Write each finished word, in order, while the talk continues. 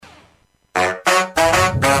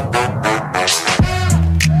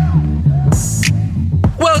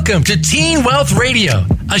Welcome to Teen Wealth Radio,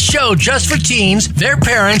 a show just for teens, their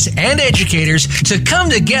parents, and educators to come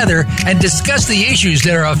together and discuss the issues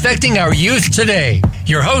that are affecting our youth today.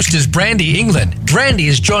 Your host is Brandy England. Brandy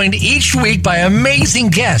is joined each week by amazing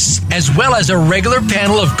guests, as well as a regular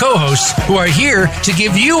panel of co-hosts who are here to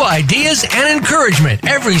give you ideas and encouragement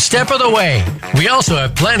every step of the way. We also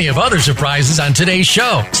have plenty of other surprises on today's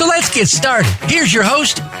show. So let's get started. Here's your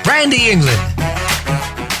host, Brandy England.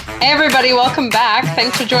 Hey everybody, welcome back.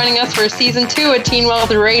 Thanks for joining us for Season 2 of Teen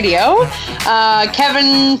Wealth Radio.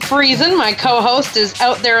 Kevin Friesen, my co-host, is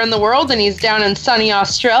out there in the world, and he's down in sunny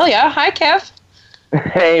Australia. Hi, Kev.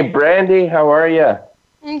 Hey, Brandy, how are you?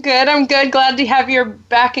 I'm good. Glad to have you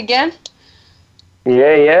back again.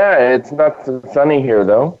 Yeah, it's not so sunny here,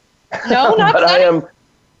 though. No, not but sunny? I am.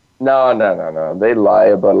 No. They lie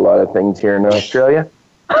about a lot of things here in Australia.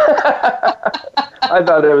 I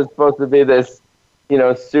thought it was supposed to be this,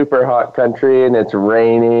 super hot country, and it's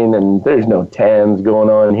raining, and there's no tans going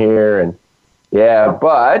on here, and yeah,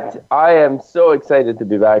 but I am so excited to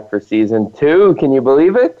be back for Season 2. Can you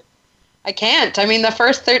believe it? I can't. I mean, the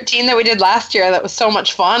first 13 that we did last year, that was so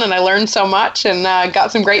much fun, and I learned so much, and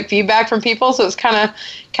got some great feedback from people, so it's kind of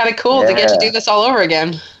cool to get to do this all over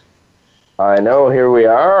again. I know, here we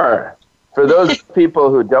are. For those people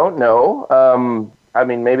who don't know,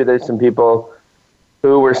 maybe there's some people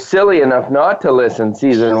who were silly enough not to listen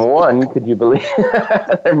Season 1. Could you believe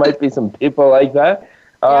there might be some people like that?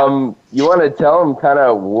 You want to tell them kind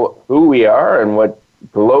of who we are and what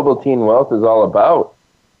Global Teen Wealth is all about?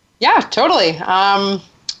 Yeah, totally.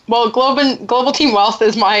 Well, Global Teen Wealth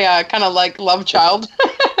is my kind of like love child.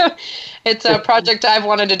 It's a project I've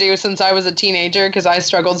wanted to do since I was a teenager because I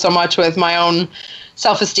struggled so much with my own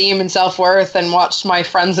self-esteem and self-worth, and watched my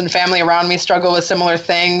friends and family around me struggle with similar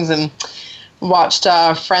things, and watched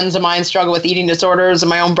friends of mine struggle with eating disorders,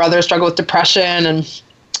 and my own brother struggle with depression, and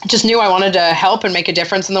just knew I wanted to help and make a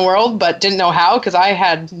difference in the world, but didn't know how because I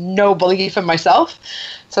had no belief in myself.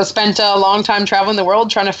 So I spent a long time traveling the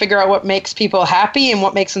world trying to figure out what makes people happy and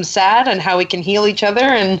what makes them sad and how we can heal each other.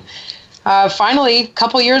 And finally, a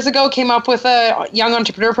couple years ago, came up with a young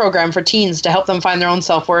entrepreneur program for teens to help them find their own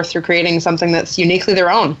self-worth through creating something that's uniquely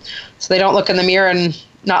their own. So they don't look in the mirror and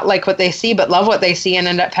not like what they see, but love what they see and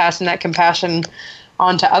end up passing that compassion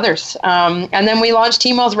on to others. And then we launched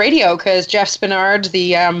Teen Wealth Radio because Jeff Spinard,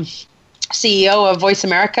 the CEO of Voice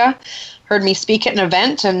America, heard me speak at an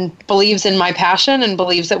event and believes in my passion and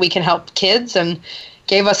believes that we can help kids, and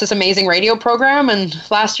gave us this amazing radio program. And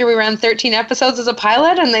last year we ran 13 episodes as a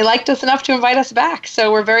pilot, and they liked us enough to invite us back.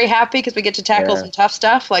 So we're very happy because we get to tackle some tough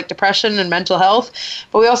stuff like depression and mental health,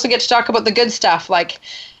 but we also get to talk about the good stuff like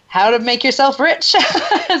how to make yourself rich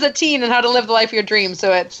as a teen and how to live the life of your dreams.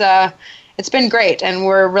 So it's been great, and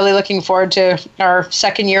we're really looking forward to our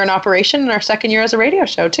second year in operation and our second year as a radio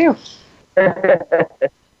show too.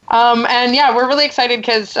 And yeah, we're really excited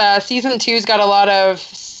because Season 2's got a lot of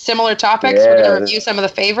similar topics. Yeah. We're going to review some of the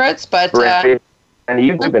favorites, but and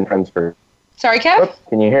you've been friends for. Sorry, Kev? Oops,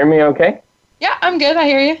 can you hear me okay? Yeah, I'm good. I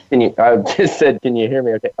hear you. I just said, can you hear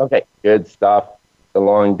me okay? Okay, good stuff. A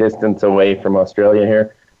long distance away from Australia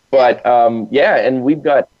here. But and we've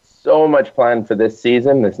got so much planned for this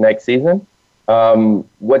next season.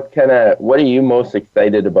 What are you most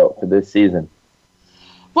excited about for this season?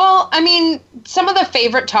 Well, I mean, some of the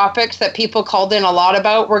favorite topics that people called in a lot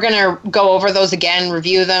about, we're going to go over those again,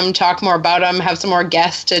 review them, talk more about them, have some more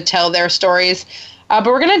guests to tell their stories. But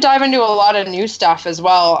we're going to dive into a lot of new stuff as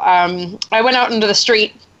well. I went out into the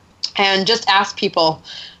street and just asked people.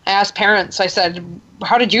 I asked parents, I said,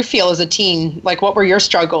 how did you feel as a teen? Like, what were your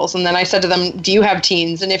struggles? And then I said to them, do you have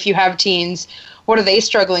teens? And if you have teens, what are they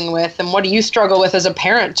struggling with? And what do you struggle with as a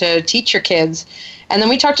parent to teach your kids? And then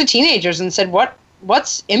we talked to teenagers and said,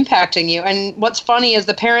 what's impacting you? And what's funny is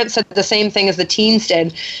the parents said the same thing as the teens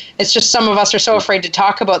did. It's just some of us are so afraid to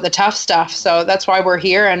talk about the tough stuff. So that's why we're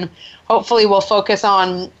here. And hopefully we'll focus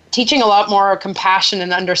on teaching a lot more compassion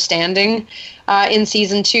and understanding in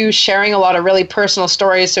Season 2, sharing a lot of really personal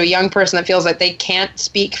stories. So a young person that feels like they can't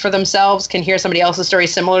speak for themselves can hear somebody else's story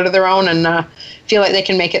similar to their own and feel like they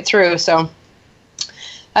can make it through. So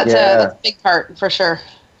that's a big part for sure.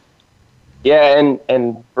 Yeah,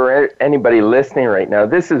 and for anybody listening right now,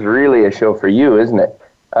 this is really a show for you, isn't it?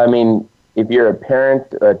 I mean, if you're a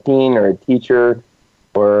parent, a teen, or a teacher,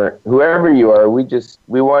 or whoever you are,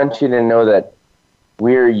 we want you to know that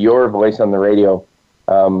we're your voice on the radio,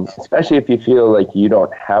 especially if you feel like you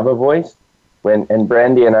don't have a voice. And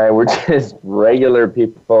Brandy and I were just regular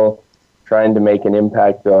people trying to make an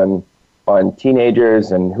impact on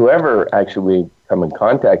teenagers and whoever actually we come in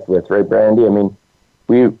contact with, right, Brandy? I mean,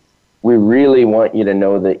 we really want you to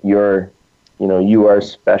know that you're you are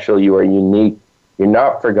special, you are unique, you're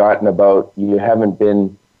not forgotten about, you haven't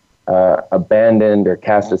been abandoned or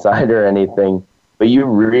cast aside or anything, but you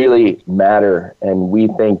really matter, and we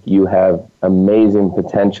think you have amazing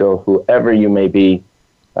potential, whoever you may be,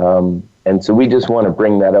 and so we just want to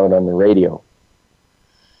bring that out on the radio.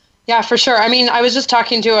 Yeah, for sure. I mean, I was just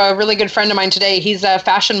talking to a really good friend of mine today. He's a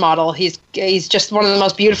fashion model. He's just one of the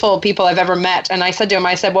most beautiful people I've ever met. And I said to him,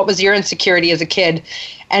 what was your insecurity as a kid?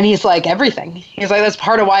 And he's like, everything. He's like, that's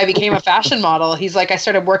part of why I became a fashion model. He's like, I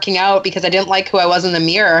started working out because I didn't like who I was in the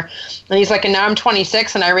mirror. And he's like, and now I'm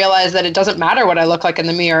 26 and I realize that it doesn't matter what I look like in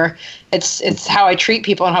the mirror. It's how I treat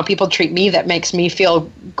people and how people treat me that makes me feel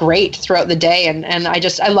great throughout the day. And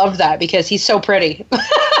I love that because he's so pretty.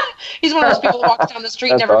 He's one of those people who walks down the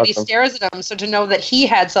street and everybody stares at him. So to know that he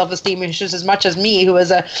had self-esteem issues as much as me, who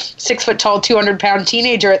was a 6 foot tall, 200-pound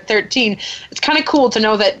teenager at 13, it's kind of cool to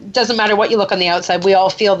know that it doesn't matter what you look on the outside, we all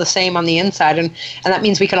feel the same on the inside, and that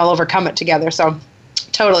means we can all overcome it together. So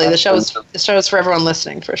totally, the show's for everyone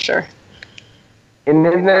listening, for sure. And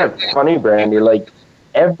isn't that funny, Brandy? Like,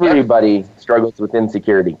 everybody struggles with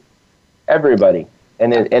insecurity. Everybody.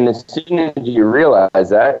 And as soon as you realize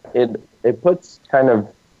that, it puts kind of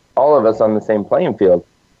all of us on the same playing field.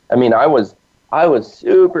 I mean, I was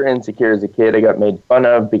super insecure as a kid. I got made fun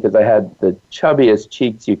of because I had the chubbiest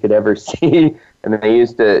cheeks you could ever see. And then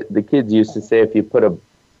the kids used to say if you put a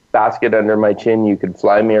basket under my chin, you could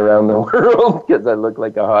fly me around the world because I looked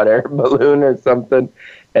like a hot air balloon or something.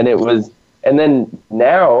 And then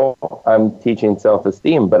now I'm teaching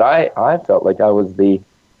self-esteem, but I felt like I was the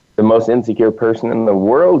most insecure person in the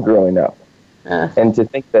world growing up. And to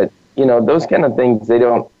think that, those kind of things,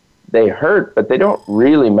 they hurt, but they don't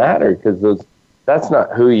really matter because that's not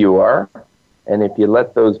who you are. And if you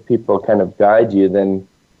let those people kind of guide you, then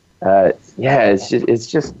it's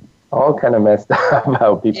just all kind of messed up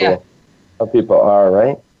how people are,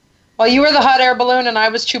 right? Well, you were the hot air balloon, and I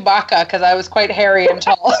was Chewbacca because I was quite hairy and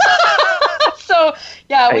tall. So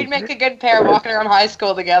yeah, we'd make a good pair walking around high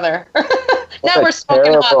school together. Now we're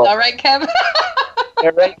smoking hot, though, right, Kev?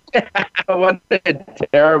 Yeah, right. What a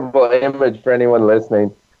terrible image for anyone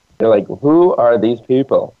listening. They're like, who are these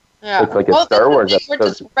people? Yeah. It's like a Star Wars episode. We're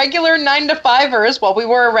just regular 9-to-5ers. Well, we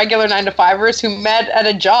were regular 9-to-5ers who met at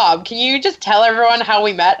a job. Can you just tell everyone how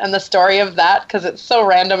we met and the story of that? Because it's so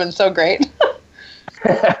random and so great.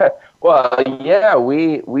 Well, yeah,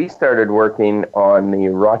 we started working on the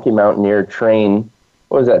Rocky Mountaineer train,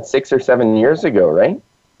 what was that, 6 or 7 years ago, right?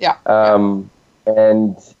 Yeah.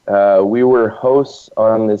 And we were hosts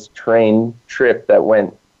on this train trip that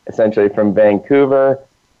went essentially from Vancouver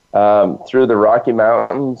through the Rocky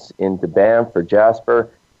Mountains into Banff or Jasper,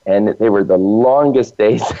 and they were the longest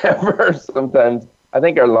days ever. Sometimes, I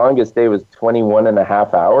think our longest day was 21 and a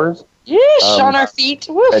half hours. Yeesh, on our feet.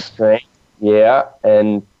 Woof. Train. Yeah,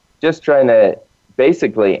 and just trying to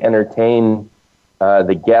basically entertain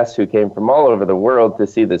the guests who came from all over the world to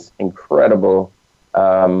see this incredible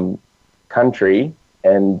country,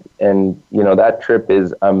 and that trip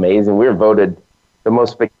is amazing. We were voted the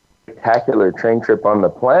most spectacular train trip on the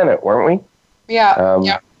planet, weren't we? Yeah.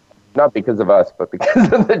 Yeah. Not because of us, but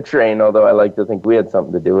because of the train, although I like to think we had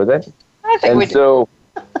something to do with it. I think we did. So,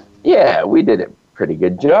 yeah, we did a pretty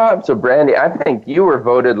good job. So, Brandy, I think you were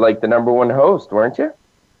voted like the #1 host, weren't you?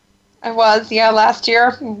 I was, yeah, last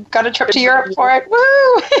year. Got a trip to Europe for it.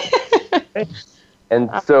 Woo! And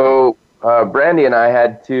so Brandy and I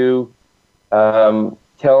had to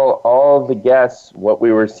tell all the guests what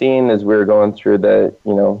we were seeing as we were going through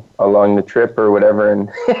along the trip or whatever, and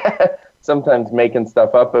sometimes making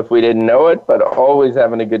stuff up if we didn't know it, but always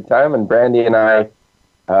having a good time. And Brandy and I,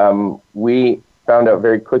 we found out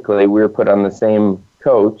very quickly we were put on the same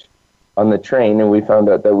coach on the train, and we found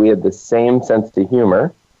out that we had the same sense of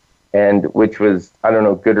humor, and which was, I don't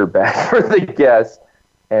know, good or bad for the guests.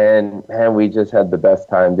 And man, we just had the best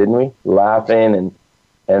time, didn't we? Laughing,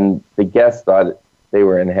 and the guests thought they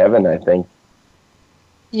were in heaven, I think.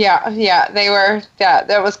 Yeah, they were. Yeah,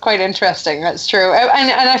 that was quite interesting. That's true.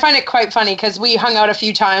 And I find it quite funny because we hung out a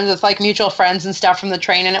few times with like mutual friends and stuff from the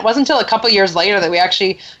train, and it wasn't until a couple years later that we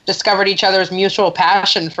actually discovered each other's mutual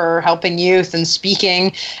passion for helping youth and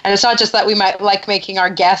speaking. And it's not just that we might like making our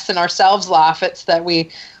guests and ourselves laugh, it's that we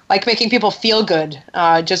like making people feel good,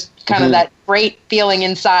 just kind of that great feeling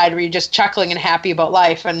inside where you're just chuckling and happy about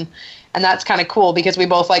life. And that's kind of cool because we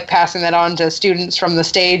both like passing that on to students from the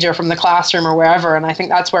stage or from the classroom or wherever. And I think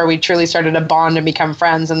that's where we truly started to bond and become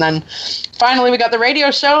friends. And then finally we got the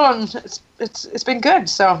radio show, and it's been good.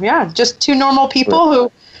 So yeah, just two normal people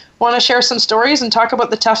who want to share some stories and talk about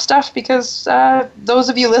the tough stuff because those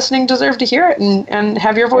of you listening deserve to hear it and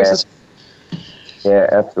have your voices. Yeah,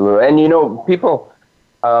 absolutely. And people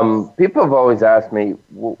have always asked me,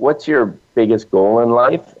 what's your biggest goal in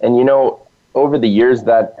life? And over the years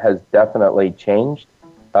that has definitely changed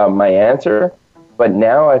my answer. But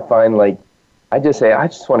now I find I just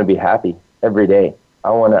want to be happy every day. I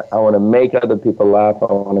want to make other people laugh. I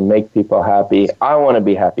want to make people happy. I want to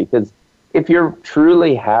be happy, because if you're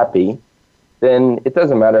truly happy, then it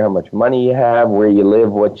doesn't matter how much money you have, where you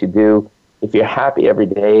live, what you do. If you're happy every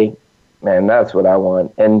day, man, that's what I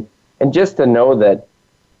want. And just to know that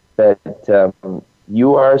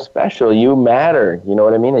you are special, you matter, you know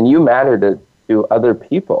what I mean? And you matter to other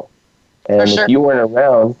people. And sure. If you weren't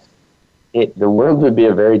around, the world would be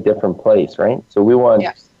a very different place, right? So we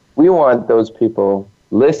want those people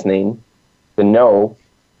listening to know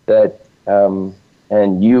that,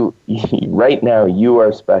 and you right now, you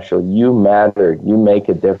are special, you matter, you make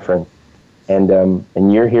a difference, and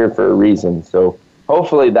you're here for a reason. So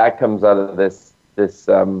hopefully that comes out of this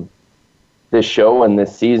show and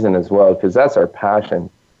this season as well, because that's our passion.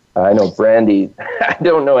 I know Brandy, I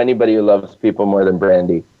don't know anybody who loves people more than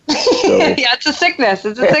Brandy. So. Yeah, it's a sickness.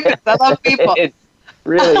 I love people. It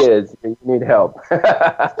really is. You need help.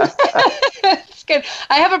 It's good.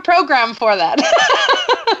 I have a program for that.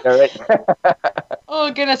 All right.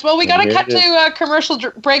 Oh, goodness. Well, we got to cut to a commercial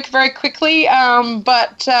break very quickly.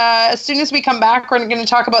 But as soon as we come back, we're going to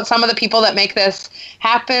talk about some of the people that make this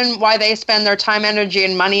happen, why they spend their time, energy,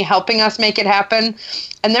 and money helping us make it happen.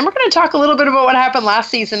 And then we're going to talk a little bit about what happened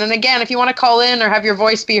last season. And again, if you want to call in or have your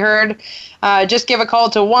voice be heard, just give a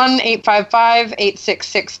call to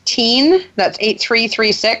 1-855-866-TEEN. That's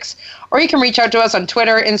 8336. Or you can reach out to us on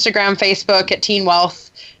Twitter, Instagram, Facebook at Teen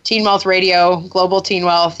Wealth, Teen Wealth Radio, Global Teen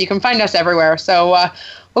Wealth. You can find us everywhere. So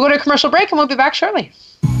we'll go to a commercial break and we'll be back shortly.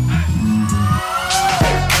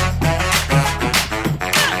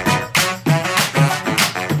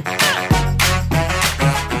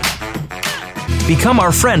 Become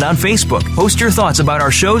our friend on Facebook. Post your thoughts about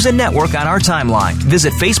our shows and network on our timeline.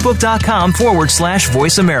 Visit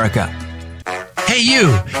facebook.com/Voice America. Hey,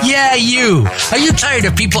 you. Yeah, you. Are you tired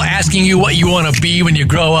of people asking you what you want to be when you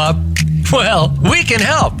grow up? Well, we can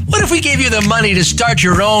help. What if we gave you the money to start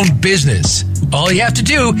your own business? All you have to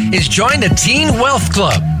do is join the Teen Wealth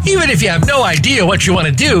Club. Even if you have no idea what you want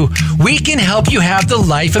to do, we can help you have the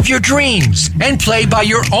life of your dreams and play by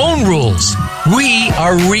your own rules. We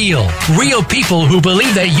are real people who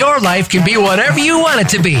believe that your life can be whatever you want it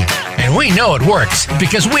to be. And we know it works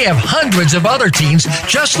because we have hundreds of other teens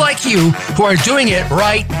just like you who are doing it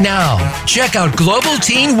right now. Check out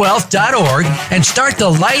globalteenwealth.org and start the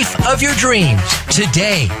life of your dreams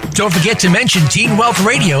today. Don't forget to mention Teen Wealth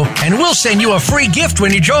Radio and we'll send you a free gift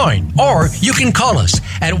when you join. Or you can call us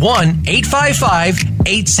at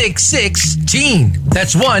 1-855-866-TEEN.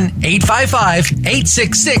 That's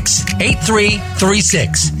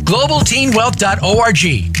 1-855-866-8336.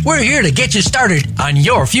 globalteenwealth.org. We're here to get you started on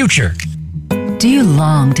your future. Do you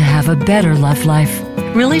long to have a better love life?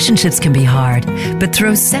 Relationships can be hard, but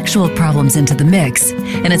throw sexual problems into the mix,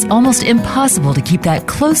 and it's almost impossible to keep that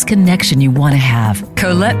close connection you want to have.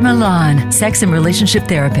 Colette Milan, sex and relationship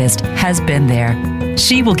therapist, has been there.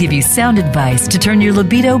 She will give you sound advice to turn your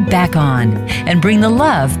libido back on and bring the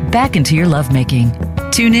love back into your lovemaking.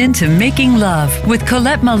 Tune in to Making Love with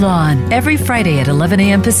Colette Milan every Friday at 11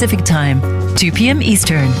 a.m. Pacific Time, 2 p.m.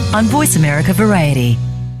 Eastern on Voice America Variety.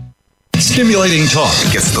 Stimulating talk.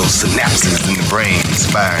 It gets those synapses in the brain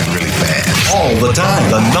firing really fast. All the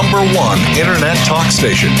time. The #1 internet talk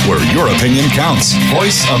station where your opinion counts.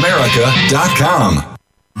 VoiceAmerica.com.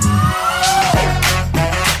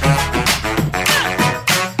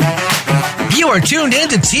 You are tuned in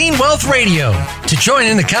to Teen Wealth Radio. To join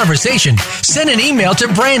in the conversation, send an email to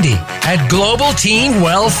Brandy at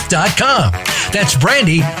globalteenwealth.com. That's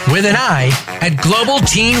Brandy with an I at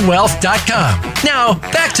globalteenwealth.com. Now,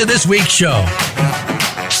 back to this week's show.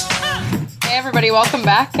 Hey, everybody. Welcome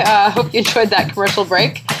back. Hope you enjoyed that commercial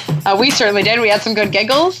break. We certainly did. We had some good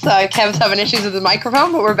giggles. Kev's having issues with the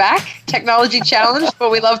microphone, but we're back. Technology challenge,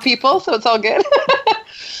 but we love people, so it's all good.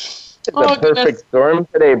 It's a perfect storm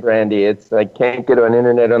today, Brandy. I can't get on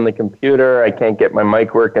internet on the computer. I can't get my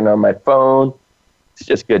mic working on my phone. It's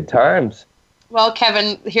just good times. Well,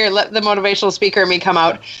 Kevin, here, let the motivational speaker in me come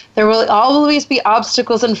out. There will always be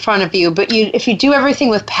obstacles in front of you, but if you do everything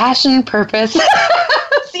with passion and purpose.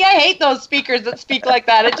 See, I hate those speakers that speak like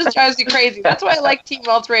that. It just drives me crazy. That's why I like Teen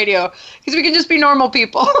Wealth Radio, because we can just be normal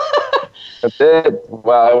people. That's it.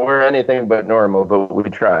 Well, we're anything but normal, but we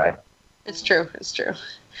try. It's true. It's true.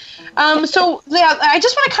 So, Leah, I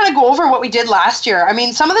just want to kind of go over what we did last year. I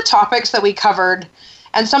mean, some of the topics that we covered,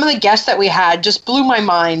 And some of the guests that we had just blew my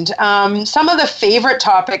mind. Some of the favorite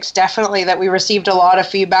topics, definitely, that we received a lot of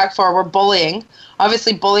feedback for were bullying.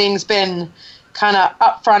 Obviously, bullying's been kind of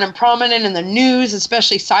up front and prominent in the news,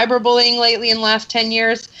 especially cyberbullying lately in the last 10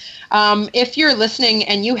 years. If you're listening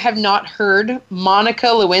and you have not heard Monica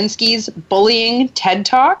Lewinsky's Bullying TED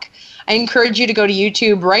Talk, I encourage you to go to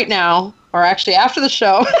YouTube right now, or actually after the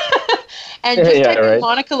show, and just type in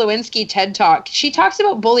Monica Lewinsky TED Talk. She talks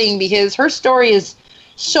about bullying because her story is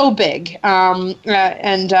so big. And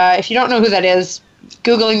if you don't know who that is,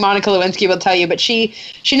 Googling Monica Lewinsky will tell you, but she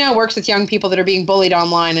now works with young people that are being bullied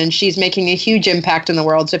online, and she's making a huge impact in the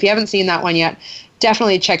world. So if you haven't seen that one yet,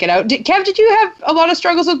 definitely check it out. Kev, did you have a lot of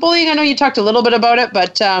struggles with bullying? I know you talked a little bit about it,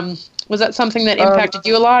 but was that something that impacted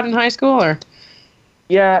you a lot in high school? Or?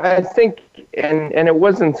 Yeah, I think, and it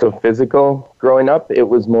wasn't so physical growing up. It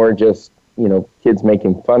was more just, kids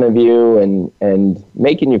making fun of you and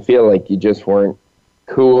making you feel like you just weren't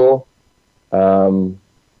cool.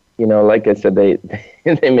 Like I said,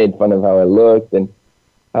 they made fun of how I looked, and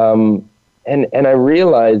I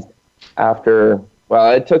realized after,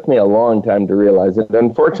 well, it took me a long time to realize it.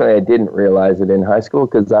 Unfortunately, I didn't realize it in high school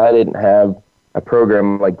because I didn't have a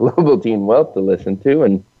program like Global Teen Wealth to listen to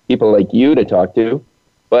and people like you to talk to.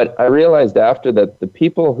 But I realized after that the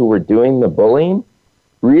people who were doing the bullying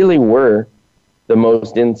really were the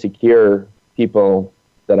most insecure people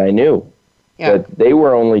that I knew. Yeah. That they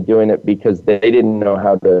were only doing it because they didn't know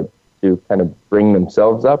how to kind of bring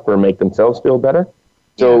themselves up or make themselves feel better.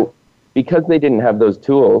 So because they didn't have those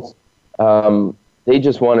tools, they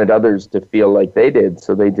just wanted others to feel like they did.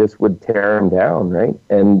 So they just would tear them down, right?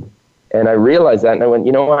 And I realized that, and I went,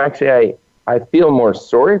 actually, I feel more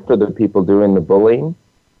sorry for the people doing the bullying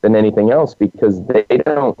than anything else because they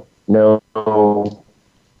don't know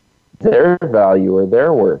their value or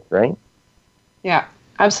their worth, right? Yeah,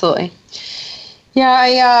 absolutely.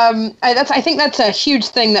 Yeah, I think that's a huge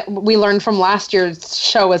thing that we learned from last year's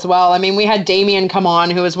show as well. I mean, we had Damien come on,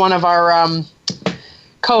 who is one of our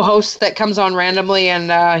co-hosts that comes on randomly,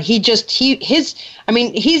 and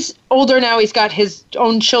he's older now. He's got his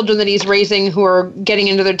own children that he's raising who are getting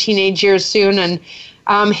into their teenage years soon, and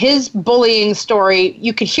his bullying story,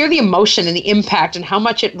 you could hear the emotion and the impact and how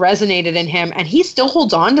much it resonated in him, and he still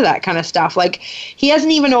holds on to that kind of stuff. Like, he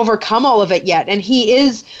hasn't even overcome all of it yet, and he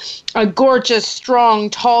is a gorgeous, strong,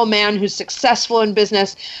 tall man who's successful in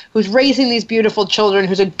business, who's raising these beautiful children,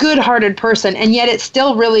 who's a good-hearted person, and yet it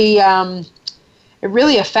still really it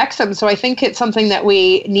really affects them. So I think it's something that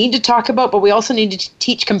we need to talk about, but we also need to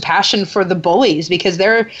teach compassion for the bullies, because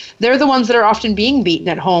they're the ones that are often being beaten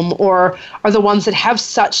at home, or are the ones that have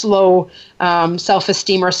such low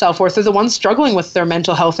self-esteem or self-worth. They're the ones struggling with their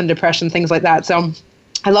mental health and depression, things like that. So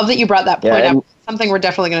I love that you brought that point up. Something we're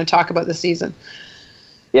definitely going to talk about this season.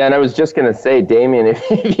 Yeah, and I was just going to say, Damien,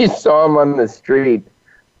 if you saw him on the street,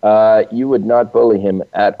 you would not bully him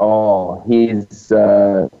at all. He's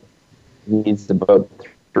about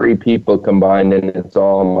 3 people combined, and it's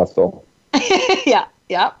all muscle. Yeah,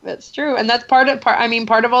 that's true, and that's part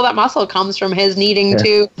of all that muscle comes from his needing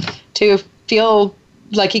to feel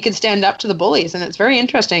like he could stand up to the bullies, and it's very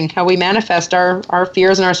interesting how we manifest our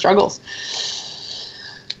fears and our struggles.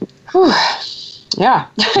 Whew. Yeah.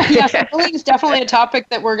 So bullying is definitely a topic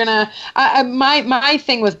that we're gonna. My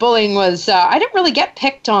thing with bullying was I didn't really get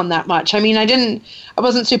picked on that much. I mean, I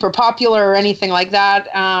wasn't super popular or anything like that.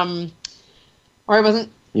 Or I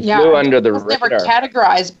wasn't. You flew under the radar. Never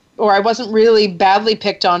categorized, or I wasn't really badly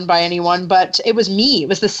picked on by anyone. But it was me. It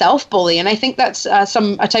was the self-bully, and I think that's a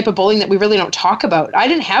type of bullying that we really don't talk about. I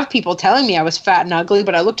didn't have people telling me I was fat and ugly,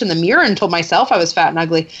 but I looked in the mirror and told myself I was fat and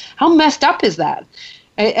ugly. How messed up is that?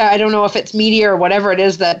 I don't know if it's media or whatever it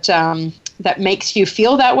is that makes you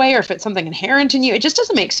feel that way, or if it's something inherent in you. It just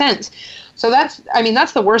doesn't make sense. So that's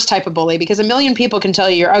the worst type of bully, because a million people can tell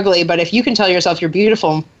you you're ugly, but if you can tell yourself you're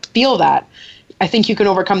beautiful and feel that, I think you can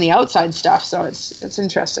overcome the outside stuff. So it's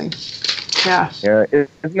interesting. Yeah. Yeah.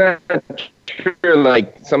 Isn't that true?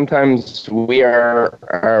 Like, sometimes we are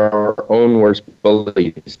our own worst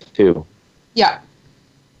bullies too. Yeah.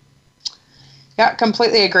 Yeah,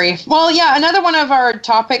 completely agree. Well, yeah, another one of our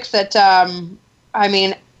topics that,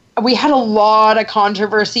 we had a lot of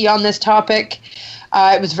controversy on this topic.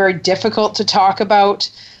 It was very difficult to talk about.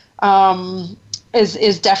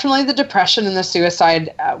 Is definitely the depression and the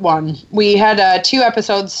suicide one. We had 2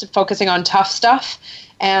 episodes focusing on tough stuff,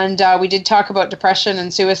 and we did talk about depression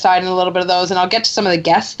and suicide and a little bit of those, and I'll get to some of the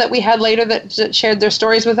guests that we had later that shared their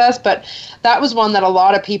stories with us, but that was one that a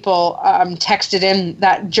lot of people texted in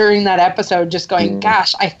that during that episode, just going,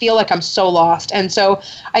 gosh, I feel like I'm so lost. And so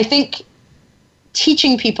I think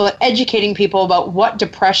teaching people, educating people about what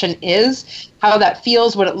depression is, how that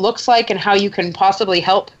feels, what it looks like, and how you can possibly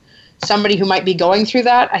help somebody who might be going through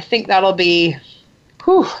that. I think that'll be,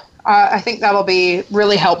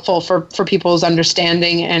 really helpful for people's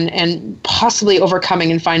understanding and possibly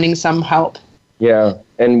overcoming and finding some help. Yeah,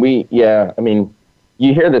 and I mean,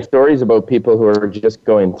 you hear the stories about people who are just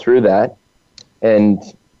going through that, and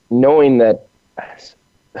knowing that,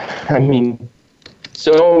 I mean,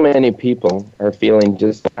 so many people are feeling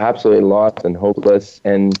just absolutely lost and hopeless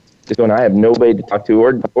and just going, I have nobody to talk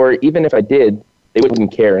to, or even if I did, they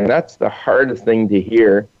wouldn't care. And that's the hardest thing to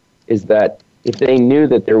hear, is that if they knew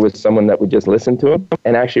that there was someone that would just listen to them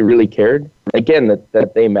and actually really cared, again,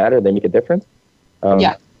 that they matter, they make a difference.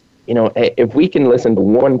 You know, if we can listen to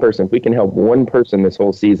one person, if we can help one person this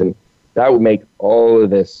whole season, that would make all of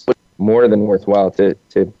this more than worthwhile to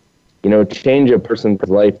you know, change a person's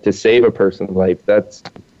life, to save a person's life. That's,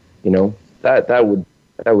 you know, that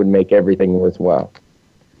would make everything worthwhile.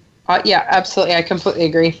 Yeah, absolutely. I completely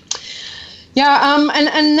agree. Yeah,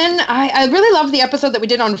 and then I really loved the episode that we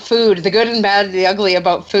did on food, the good and bad, the ugly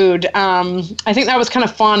about food. I think that was kind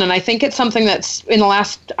of fun, and I think it's something that's in the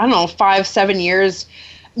last, 5-7 years,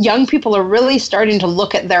 young people are really starting to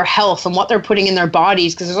look at their health and what they're putting in their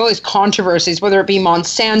bodies, because there's all these controversies, whether it be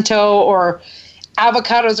Monsanto or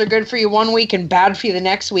avocados are good for you one week and bad for you the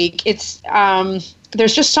next week. It's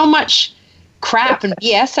there's just so much crap and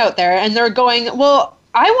BS out there, and they're going, well,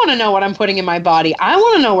 I want to know what I'm putting in my body. I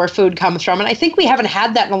want to know where food comes from. And I think we haven't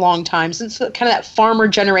had that in a long time, since kind of that farmer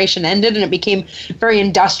generation ended and it became very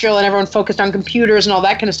industrial and everyone focused on computers and all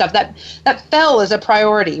that kind of stuff. That fell as a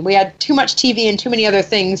priority. We had too much TV and too many other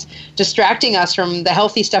things distracting us from the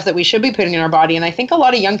healthy stuff that we should be putting in our body. And I think a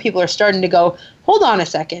lot of young people are starting to go, hold on a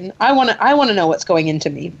second. I want to know what's going into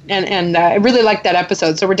me. And I really liked that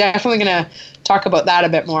episode. So we're definitely going to talk about that a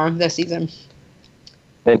bit more this season.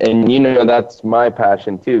 And you know, that's my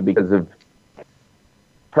passion too, because of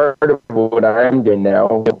part of what I'm doing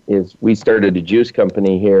now is we started a juice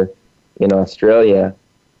company here in Australia,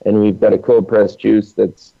 and we've got a cold pressed juice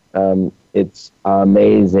that's it's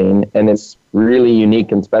amazing, and it's really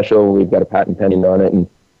unique and special. We've got a patent pending on it, and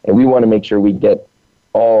we want to make sure we get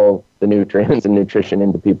all the nutrients and nutrition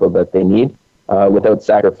into people that they need without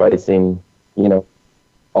sacrificing, you know,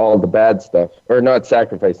 all the bad stuff, or not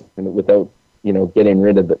sacrificing it without, you know, getting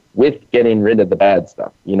rid of the bad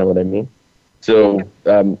stuff. You know what I mean? So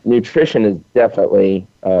nutrition is definitely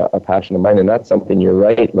a passion of mine, and that's something, you're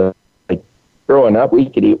right. Like growing up, we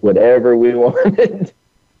could eat whatever we wanted.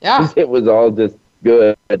 Yeah. It was all just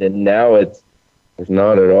good, and now it's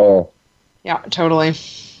not at all. Yeah, totally.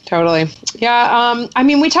 Yeah, I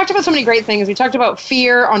mean, we talked about so many great things. We talked about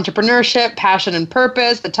fear, entrepreneurship, passion and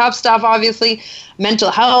purpose, the tough stuff, obviously,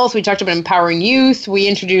 mental health. We talked about empowering youth. We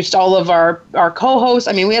introduced all of our co-hosts.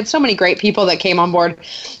 I mean, we had so many great people that came on board.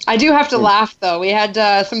 I do have to laugh, though. We had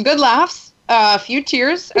some good laughs, a few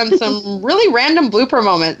tears, and some really random blooper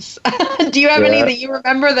moments. Do you have any that you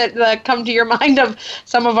remember that come to your mind of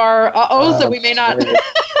some of our uh-ohs that we may not...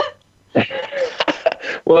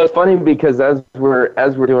 Well, it's funny because as we're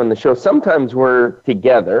doing the show, sometimes we're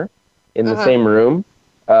together in the same room,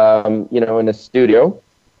 you know, in a studio,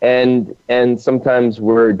 and sometimes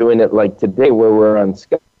we're doing it like today where we're on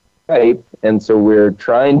Skype, and so we're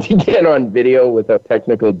trying to get on video without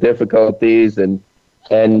technical difficulties, and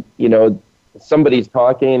you know, somebody's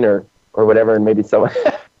talking or whatever, and maybe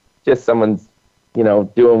someone's you know,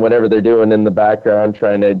 doing whatever they're doing in the background,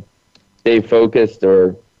 trying to stay focused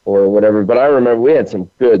or whatever. But I remember we had some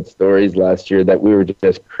good stories last year that we were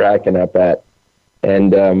just cracking up at.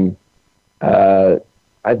 And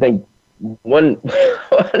I think one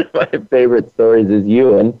of my favorite stories is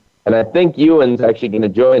Ewan. And I think Ewan's actually going to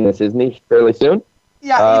join us, isn't he, fairly soon?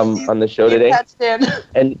 Yeah, on the show today.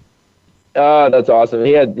 And that's awesome.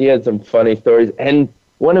 He had some funny stories. And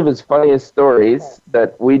one of his funniest stories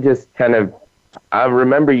that we just kind of, I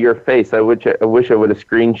remember your face. I wish I would have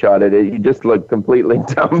screenshotted it. You just looked completely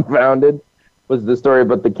dumbfounded. Was the story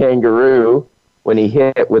about the kangaroo when he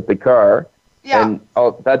hit with the car? Yeah. And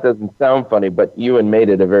that doesn't sound funny, but Ewan made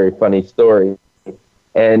it a very funny story.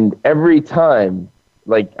 And every time,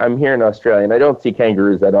 like, I'm here in Australia, and I don't see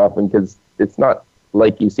kangaroos that often because it's not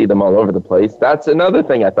like you see them all over the place. That's another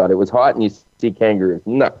thing I thought. It was hot and you see kangaroos.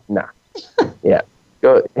 Nah. Yeah.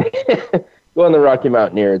 Go. Go on the Rocky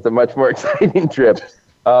Mountaineer. It's a much more exciting trip.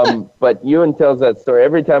 But Ewan tells that story.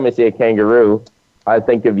 Every time I see a kangaroo, I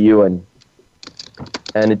think of Ewan.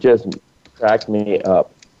 And it just cracked me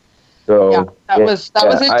up. So that was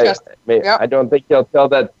interesting. I don't think he'll tell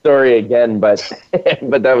that story again, but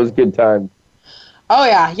but that was good time. Oh,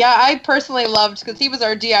 yeah. Yeah, I personally loved, because he was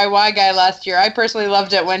our DIY guy last year, I personally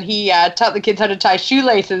loved it when he taught the kids how to tie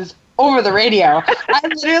shoelaces over the radio. I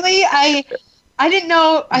didn't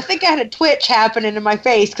know, I think I had a twitch happening in my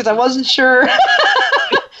face because I wasn't sure. I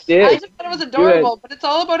just thought it was adorable, but it's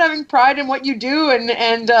all about having pride in what you do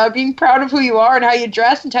and being proud of who you are and how you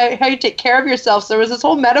dress and how you take care of yourself. So there was this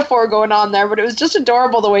whole metaphor going on there, but it was just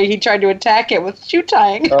adorable the way he tried to attack it with shoe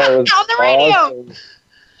tying on the radio. Awesome.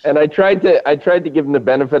 And I tried to give him the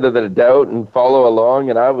benefit of the doubt and follow along,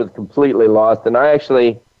 and I was completely lost. And I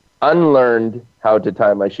actually unlearned how to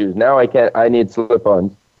tie my shoes. Now I can't. I need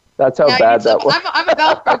slip-ons. That's how bad that was. I'm a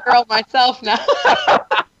Velcro girl myself now.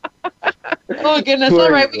 Oh, goodness. All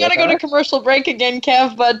right, we got to go to commercial break again,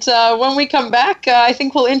 Kev. But when we come back, I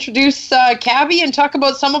think we'll introduce Cabby and talk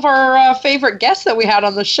about some of our favorite guests that we had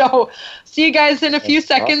on the show. See you guys in a few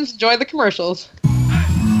seconds. Enjoy the commercials.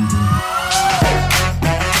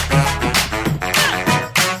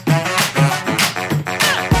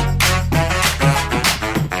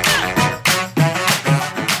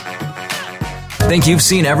 Think you've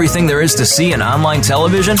seen everything there is to see in online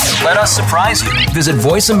television? Let us surprise you. Visit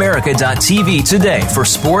voiceamerica.tv today for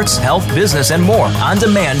sports, health, business, and more on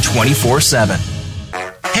demand 24/7.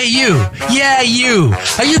 Hey, you. Yeah, you.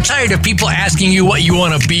 Are you tired of people asking you what you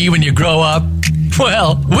want to be when you grow up?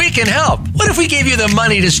 Well, we can help. What if we gave you the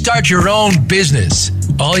money to start your own business?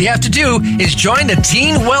 All you have to do is join the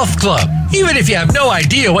Teen Wealth Club. Even if you have no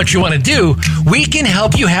idea what you want to do, we can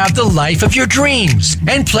help you have the life of your dreams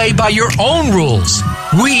and play by your own rules.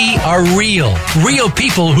 We are real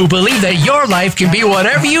people who believe that your life can be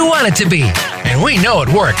whatever you want it to be. And we know it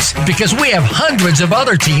works because we have hundreds of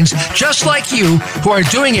other teens just like you who are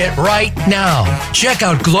doing it right now. Check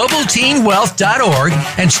out globalteenwealth.org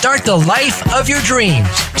and start the life of your dreams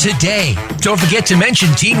today. Don't forget to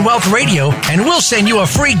mention Teen Wealth Radio and we'll send you a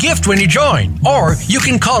free gift when you join. Or you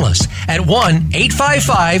can call us at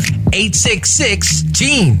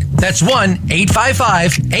 1-855-866-TEEN. That's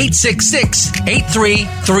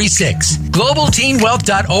 1-855-866-8336.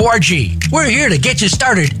 globalteenwealth.org. We're here to get you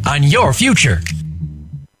started on your future.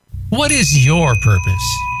 What is your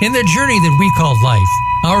purpose? In the journey that we call life,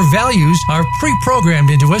 our values are pre-programmed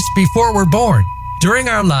into us before we're born. During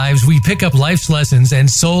our lives, we pick up life's lessons and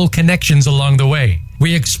soul connections along the way.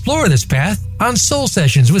 We explore this path on Soul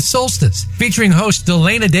Sessions with Solstice, featuring hosts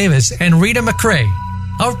Delana Davis and Rita McRae.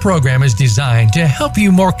 Our program is designed to help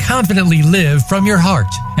you more confidently live from your heart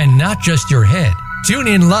and not just your head. Tune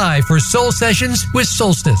in live for Soul Sessions with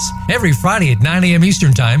Solstice every Friday at 9 a.m.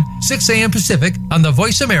 Eastern Time, 6 a.m. Pacific on the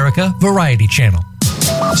Voice America Variety Channel.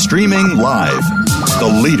 Streaming live, the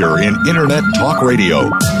leader in Internet talk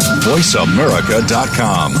radio,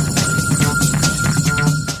 voiceamerica.com.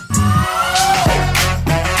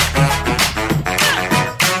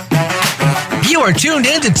 You are tuned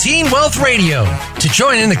in to Teen Wealth Radio. To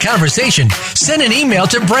join in the conversation, send an email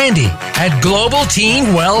to Brandy at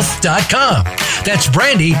globalteenwealth.com. That's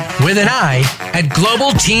Brandy with an I at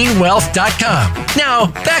globalteenwealth.com. Now,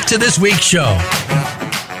 back to this week's show.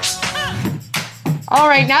 All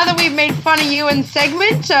right, now that we've made fun of you in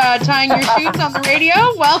segment, tying your shoes on the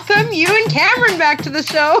radio, welcome you and Cameron back to the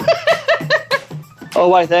show. Oh,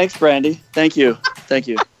 why, thanks, Brandy. Thank you. Thank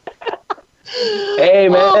you. Hey,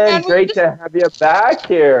 man, great to have you back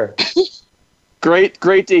here.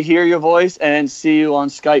 Great to hear your voice and see you on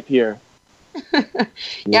Skype here.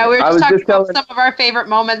 Yeah, we were just talking about some of our favorite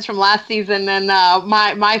moments from last season, and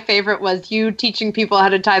my favorite was you teaching people how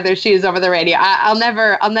to tie their shoes over the radio. I'll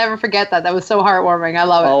never forget that. That was so heartwarming. I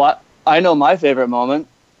love it. Oh, I know my favorite moment.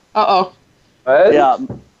 Uh-oh. What? Yeah,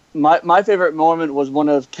 my favorite moment was one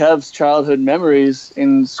of Kev's childhood memories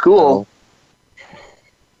in school.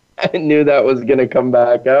 I knew that was going to come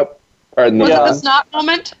back up. Pardon me. Was it the snot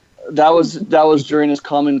moment? That was during his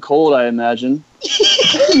common cold, I imagine.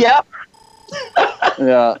 Yep.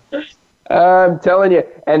 Yeah. I'm telling you,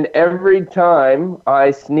 and every time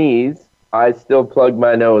I sneeze, I still plug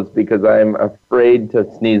my nose because I'm afraid to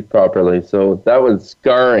sneeze properly. So that was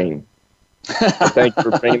scarring. Thanks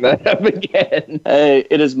for bringing that up again. Hey,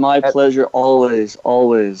 it is my pleasure always.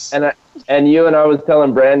 And you and I was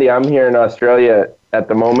telling Brandy, I'm here in Australia at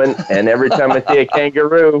the moment, and every time I see a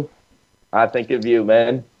kangaroo, I think of you,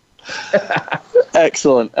 man.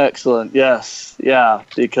 Excellent. Yes. Yeah,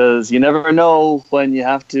 because you never know when you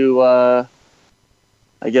have to, I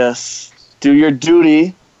guess, do your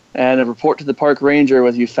duty and report to the park ranger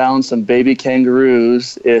whether you found some baby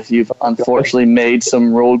kangaroos if you've unfortunately made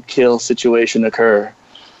some roadkill situation occur.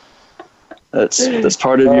 That's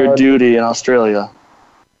part of your duty in Australia.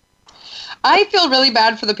 I feel really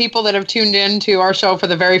bad for the people that have tuned in to our show for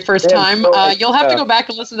the very first time. You'll have to go back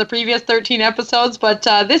and listen to the previous 13 episodes, but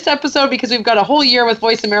this episode, because we've got a whole year with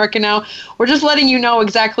Voice America now, we're just letting you know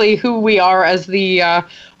exactly who we are as the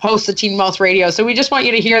hosts of Teen Wealth Radio. So we just want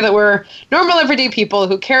you to hear that we're normal, everyday people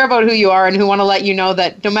who care about who you are and who want to let you know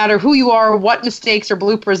that no matter who you are, what mistakes or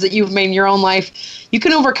bloopers that you've made in your own life, you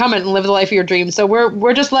can overcome it and live the life of your dreams. So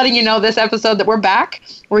we're just letting you know this episode that we're back,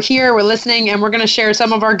 we're here, we're listening, and we're going to share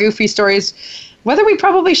some of our goofy stories, whether we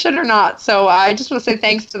probably should or not. So I just want to say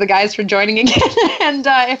thanks to the guys for joining again. And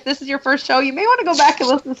if this is your first show, you may want to go back and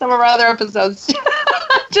listen to some of our other episodes,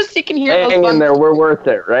 just so you can hear those hang ones. in there, we're worth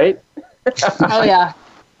it, right? Oh, yeah.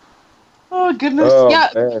 Oh, goodness. Oh, yeah.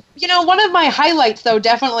 man. You know, one of my highlights, though,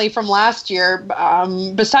 definitely from last year,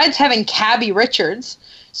 besides having Cabby Richards,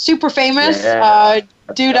 super famous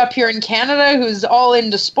dude up here in Canada who's all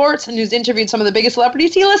into sports and who's interviewed some of the biggest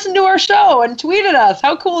celebrities, he listened to our show and tweeted us.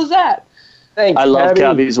 How cool is that? Thanks, I love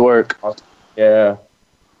Cabby's work. Yeah.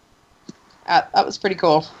 That was pretty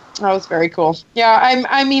cool. That was very cool. Yeah,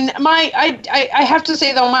 I have to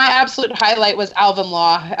say, though, my absolute highlight was Alvin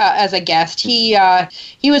Law as a guest. He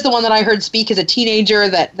was the one that I heard speak as a teenager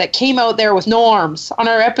that came out there with no arms. On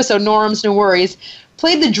our episode, No Arms, No Worries,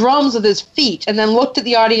 played the drums with his feet and then looked at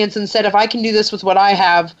the audience and said, if I can do this with what I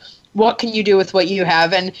have, what can you do with what you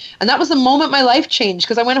have? And that was the moment my life changed,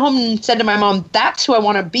 because I went home and said to my mom, that's who I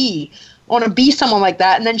want to be. I want to be someone like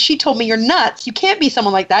that. And then she told me, you're nuts. You can't be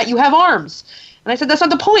someone like that. You have arms. And I said, that's not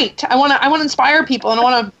the point. I want to inspire people, and I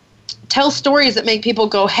want to tell stories that make people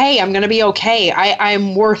go, hey, I'm going to be okay.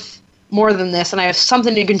 I'm worth more than this, and I have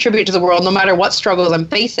something to contribute to the world no matter what struggles I'm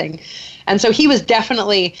facing. And so he was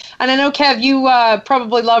definitely, and I know, Kev, you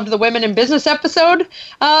probably loved the Women in Business episode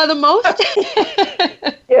the most.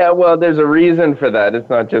 Yeah, well, there's a reason for that. It's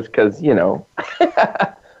not just because, you know.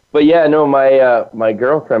 But yeah, no, my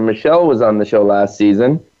girlfriend, Michelle, was on the show last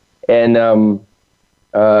season, and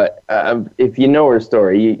if you know her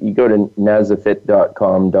story, you go to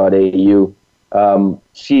nazafit.com.au.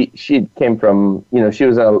 She came from, you know, she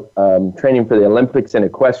was training for the Olympics in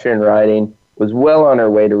equestrian riding, was well on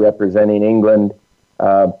her way to representing England,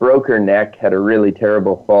 broke her neck, had a really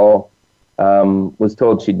terrible fall, was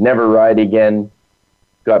told she'd never ride again,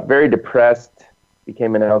 got very depressed,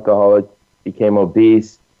 became an alcoholic, became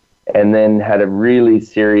obese, and then had a really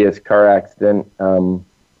serious car accident,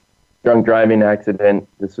 drunk driving accident.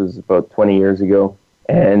 This was about 20 years ago,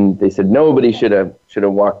 and they said nobody should have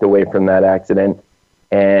walked away from that accident.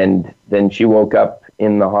 And then she woke up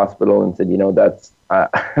in the hospital and said, you know, that's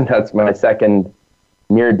my second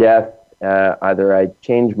near death. Either I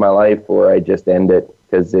change my life or I just end it,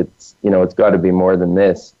 because it's, you know, it's got to be more than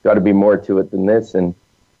this. Got to be more to it than this. And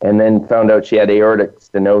then found out she had aortic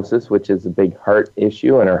stenosis, which is a big heart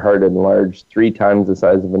issue, and her heart enlarged 3 times the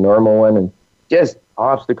size of a normal one, and just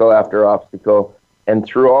obstacle after obstacle. And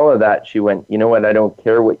through all of that, she went, you know what, I don't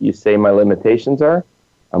care what you say my limitations are.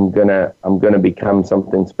 I'm gonna become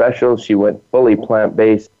something special. She went fully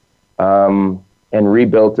plant-based and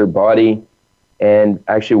rebuilt her body, and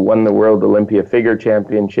actually won the World Olympia Figure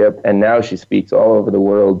Championship. And now she speaks all over the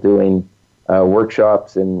world doing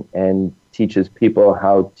workshops and teaches people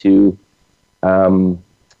how to, you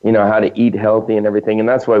know, how to eat healthy and everything. And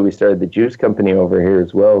that's why we started the juice company over here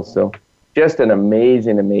as well. So just an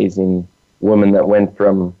amazing, amazing woman that went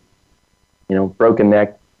from, you know, broken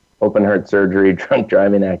neck, open heart surgery, drunk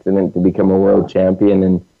driving accident, to become a world champion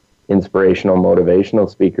and inspirational, motivational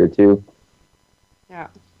speaker too. Yeah.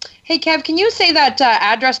 Hey, Kev, can you say that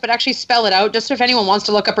address, but actually spell it out, just if anyone wants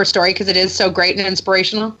to look up her story, because it is so great and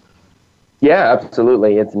inspirational? Yeah,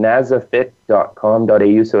 absolutely. It's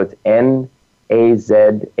nazafit.com.au. So it's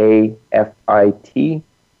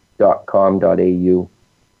nazafit.com.au.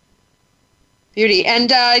 Beauty. And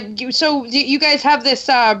you guys have this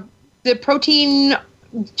the protein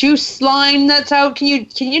juice line that's out. Can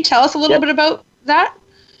you tell us a little bit about that?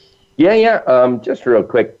 Yeah. Just real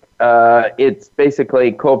quick. It's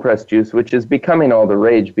basically cold pressed juice, which is becoming all the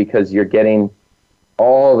rage because you're getting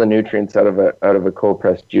all the nutrients out of a cold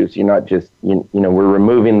pressed juice. You're not just you know we're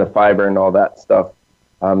removing the fiber and all that stuff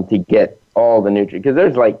to get all the nutrients, because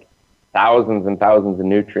there's like thousands and thousands of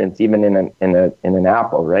nutrients even in an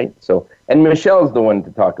apple, right? So, and Michelle's the one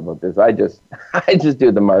to talk about this. I just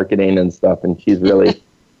do the marketing and stuff, and she's really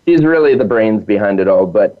the brains behind it all.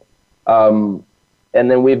 But and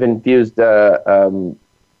then we've infused fats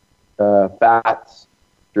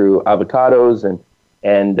through avocados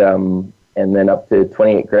and then up to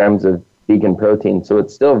 28 grams of vegan protein. So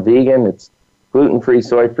it's still vegan. It's gluten-free,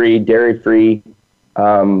 soy-free, dairy-free,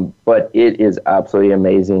 but it is absolutely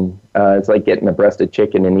amazing. It's like getting a breast of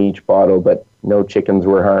chicken in each bottle, but no chickens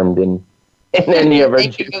were harmed in in any of our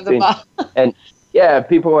juicing. And yeah, if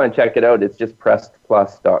people want to check it out, it's just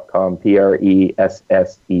pressedplus.com,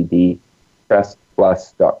 PRESSED,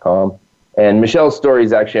 pressedplus.com. And Michelle's story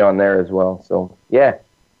is actually on there as well. So, yeah.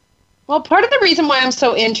 Well, part of the reason why I'm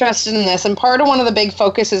so interested in this, and part of one of the big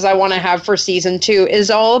focuses I want to have for season 2,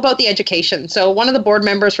 is all about the education. So one of the board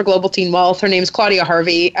members for Global Teen Wealth, her name's Claudia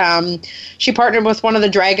Harvey. She partnered with one of the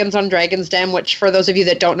dragons on Dragon's Den, which for those of you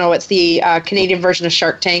that don't know, it's the Canadian version of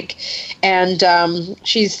Shark Tank. And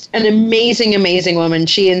she's an amazing, amazing woman.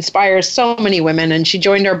 She inspires so many women, and she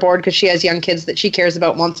joined our board because she has young kids that she cares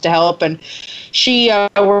about, wants to help. And she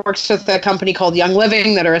works with a company called Young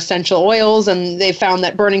Living that are essential oils, and they found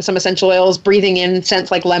that burning some essential oils, breathing in scents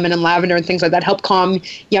like lemon and lavender and things like that help calm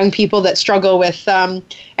young people that struggle with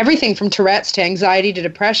everything from Tourette's to anxiety to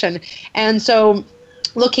depression. And so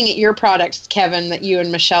looking at your products, Kevin, that you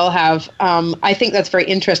and Michelle have, I think that's very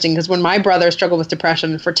interesting because when my brother struggled with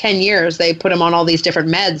depression for 10 years, they put him on all these different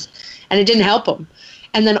meds and it didn't help him.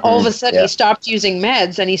 And then all of a sudden he stopped using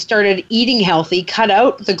meds and he started eating healthy, cut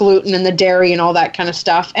out the gluten and the dairy and all that kind of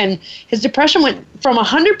stuff. And his depression went from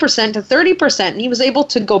 100% to 30%. And he was able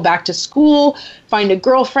to go back to school, find a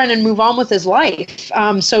girlfriend, and move on with his life.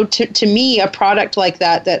 So to me, a product like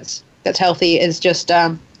that that's healthy is just,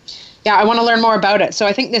 I want to learn more about it. So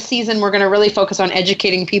I think this season we're going to really focus on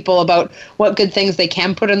educating people about what good things they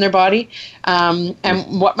can put in their body and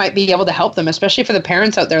what might be able to help them, especially for the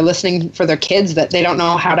parents out there listening for their kids that they don't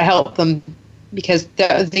know how to help them because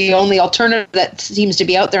the only alternative that seems to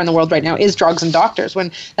be out there in the world right now is drugs and doctors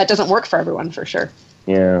when that doesn't work for everyone for sure.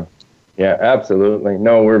 Yeah, absolutely.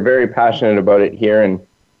 No, we're very passionate about it here and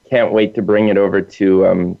can't wait to bring it over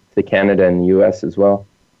to Canada and the U.S. as well.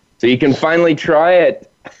 So you can finally try it.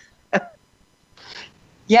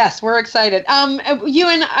 Yes, we're excited. You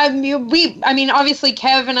and obviously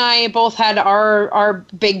Kev and I both had our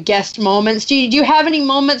big guest moments. Do you have any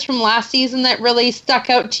moments from last season that really stuck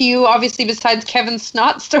out to you? Obviously, besides Kevin's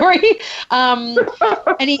snot story,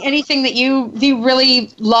 anything that you really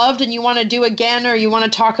loved and you want to do again, or you want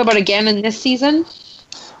to talk about again in this season?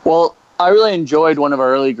 Well, I really enjoyed one of our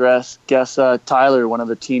early guests, Tyler, one of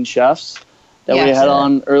the teen chefs that we had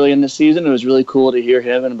on early in the season. It was really cool to hear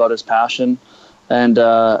him and about his passion. And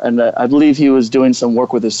I believe he was doing some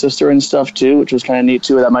work with his sister and stuff too, which was kind of neat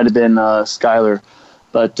too. That might have been Skylar.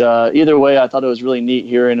 But either way, I thought it was really neat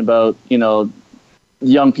hearing about,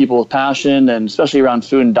 young people with passion, and especially around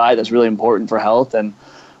food and diet that's really important for health. And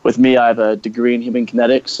with me, I have a degree in human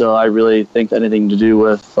kinetics, so I really think that anything to do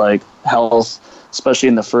with like health, especially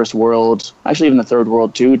in the first world, actually even the third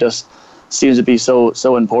world too, just seems to be so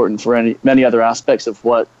important for many other aspects of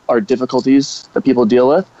what are difficulties that people deal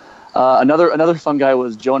with. Another fun guy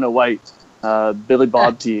was Jonah White, Billy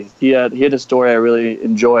Bob T. He had a story I really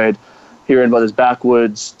enjoyed, hearing about his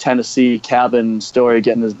backwoods Tennessee cabin story,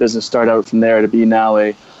 getting his business started out from there to be now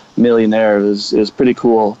a millionaire. It was pretty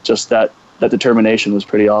cool. Just that determination was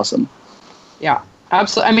pretty awesome. Yeah,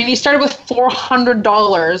 absolutely. I mean, he started with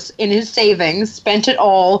 $400 in his savings, spent it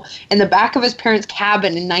all in the back of his parents'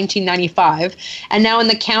 cabin in 1995, and now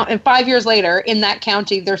and 5 years later, in that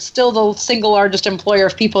county, they're still the single largest employer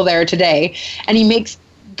of people there today, and he makes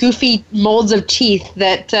goofy molds of teeth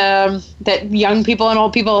that young people and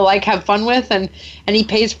old people alike have fun with, and he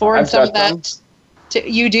pays forward some of that.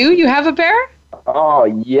 You do? You have a pair? Oh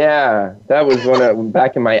yeah, that was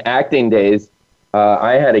back in my acting days.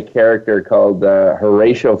 I had a character called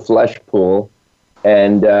Horatio Fleshpool,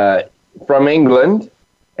 and from England,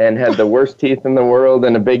 and had the worst teeth in the world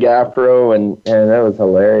and a big afro, and that was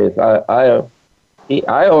hilarious. I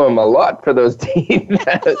owe him a lot for those teeth.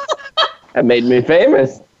 That made me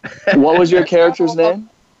famous. What was your character's name?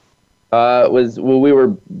 We were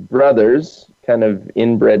brothers, kind of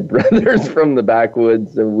inbred brothers from the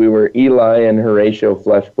backwoods. And we were Eli and Horatio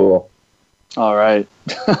Fleshpool. All right.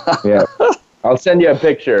 Yeah. I'll send you a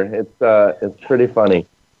picture. It's pretty funny.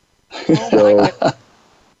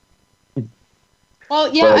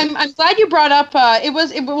 Well, yeah, I'm glad you brought up.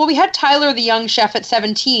 We had Tyler, the young chef at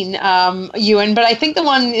 17, Ewan, but I think the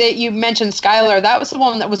one that you mentioned, Skylar, that was the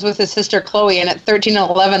one that was with his sister Chloe, and at 13 and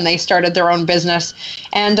 11 they started their own business,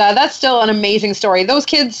 and that's still an amazing story. Those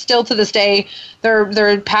kids still to this day,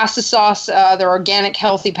 their pasta sauce, their organic,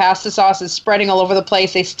 healthy pasta sauce is spreading all over the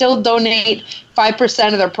place. They still donate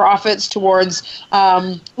 5% of their profits towards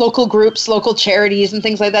local groups, local charities, and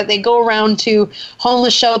things like that. They go around to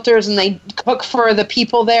homeless shelters and they cook for the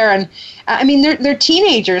people there. And I mean, they're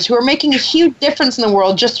teenagers who are making a huge difference in the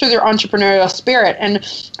world just through their entrepreneurial spirit. And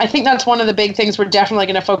I think that's one of the big things we're definitely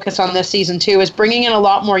going to focus on this season too, is bringing in a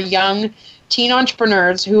lot more young teen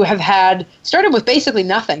entrepreneurs who have started with basically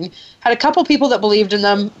nothing, had a couple people that believed in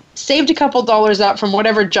them, saved a couple dollars up from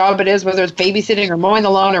whatever job it is, whether it's babysitting or mowing the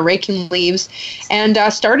lawn or raking leaves, and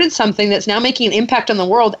started something that's now making an impact on the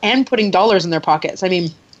world and putting dollars in their pockets. I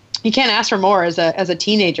mean, you can't ask for more as a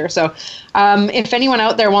teenager. So if anyone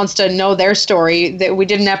out there wants to know their story, that we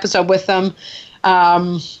did an episode with them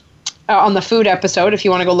on the food episode, if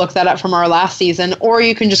you want to go look that up from our last season, or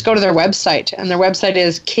you can just go to their website, and their website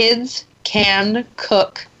is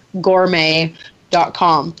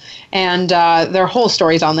kidscancookgourmet.com, and their whole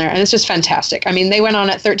story's on there, and it's just fantastic. I mean, they went on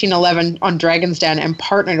at 1311 on Dragon's Den and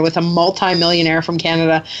partnered with a multi-millionaire from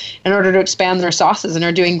Canada in order to expand their sauces, and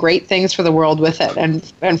are doing great things for the world with it, and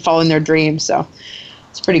following their dreams. So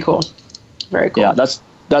it's pretty cool. Very cool. Yeah,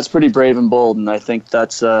 that's pretty brave and bold, and I think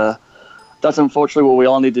that's unfortunately what we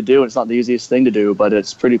all need to do. It's not the easiest thing to do, but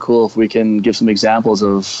it's pretty cool if we can give some examples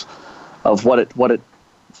of what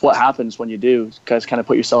happens when you do. Guys, kind of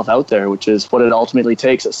put yourself out there, which is what it ultimately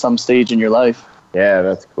takes at some stage in your life. Yeah,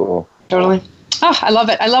 that's cool. Totally. Oh, I love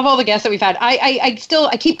it. I love all the guests that we've had. I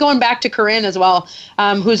keep going back to Corinne as well,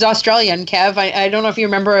 who's Australian, Kev. I don't know if you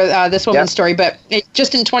remember this woman's story, but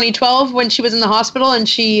just in 2012 when she was in the hospital and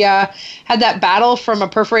she had that battle from a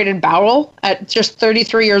perforated bowel at just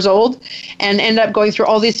 33 years old, and ended up going through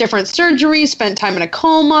all these different surgeries, spent time in a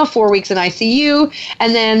coma, 4 weeks in ICU,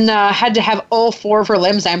 and then had to have all 4 of her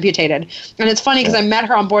limbs amputated. And it's funny because I met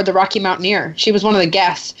her on board the Rocky Mountaineer. She was one of the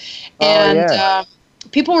guests. And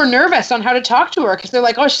people were nervous on how to talk to her because they're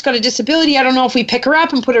like, oh, she's got a disability. I don't know if we pick her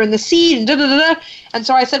up and put her in the seat and da-da-da-da. And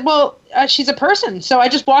so I said, well, she's a person. So I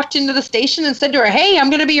just walked into the station and said to her, hey, I'm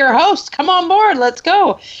going to be your host. Come on board. Let's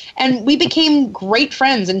go. And we became great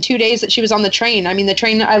friends in 2 days that she was on the train. I mean, the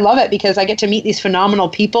train, I love it because I get to meet these phenomenal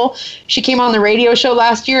people. She came on the radio show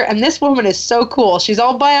last year, and this woman is so cool. She's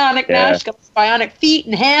all bionic now. She's got bionic feet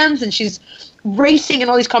and hands, and she's racing in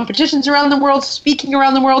all these competitions around the world, speaking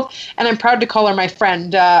around the world, and I'm proud to call her my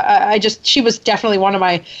friend. She was definitely one of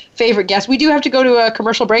my favorite guests. We do have to go to a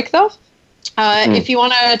commercial break, though. If you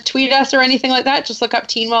want to tweet us or anything like that, just look up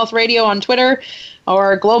Teen Wealth Radio on Twitter,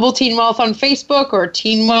 or Global Teen Wealth on Facebook, or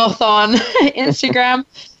Teen Wealth on Instagram,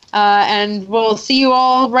 and we'll see you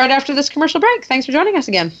all right after this commercial break. Thanks for joining us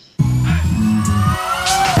again.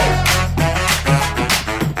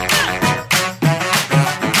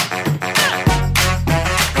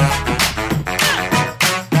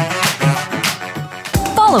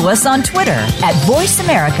 Follow us on Twitter at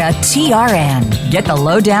VoiceAmericaTRN. Get the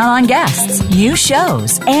lowdown on guests, new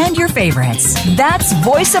shows, and your favorites. That's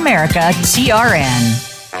VoiceAmericaTRN.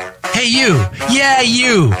 Hey, you. Yeah,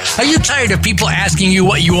 you. Are you tired of people asking you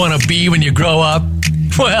what you want to be when you grow up?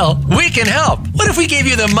 Well, we can help. What if we gave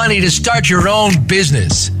you the money to start your own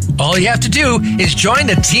business? All you have to do is join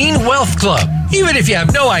the Teen Wealth Club. Even if you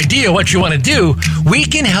have no idea what you want to do, we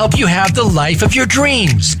can help you have the life of your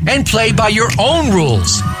dreams and play by your own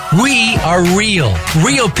rules. We are real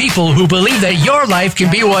people who believe that your life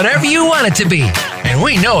can be whatever you want it to be. And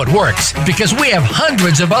we know it works because we have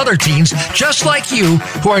hundreds of other teens just like you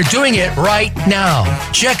who are doing it right now.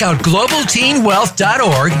 Check out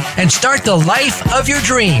globalteenwealth.org and start the life of your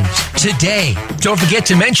dreams today. Don't forget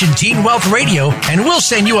to mention Teen Wealth Radio and we'll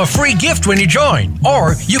send you a free gift when you join.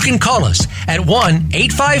 Or you can call us at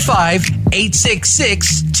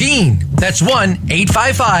 1-855-866-TEEN. That's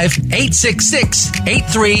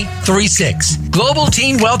 1-855-866-8336.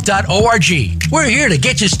 globalteenwealth.org. We're here to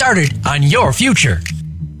get you started on your future.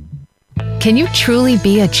 Can you truly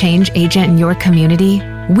be a change agent in your community?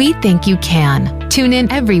 We think you can. Tune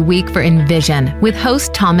in every week for Envision with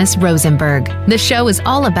host Thomas Rosenberg. The show is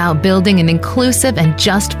all about building an inclusive and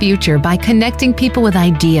just future by connecting people with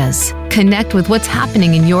ideas. Connect with what's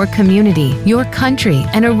happening in your community, your country,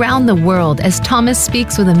 and around the world as Thomas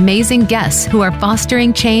speaks with amazing guests who are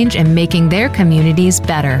fostering change and making their communities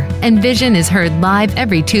better. Envision is heard live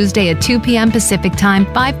every Tuesday at 2 p.m. Pacific Time,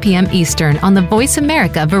 5 p.m. Eastern on the Voice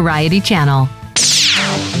America Variety Channel.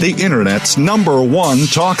 The Internet's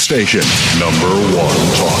 #1 talk station.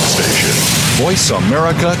 #1 talk station.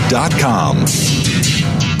 VoiceAmerica.com.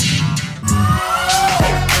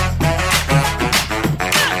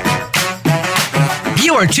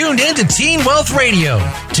 You are tuned in to Teen Wealth Radio.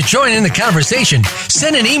 To join in the conversation,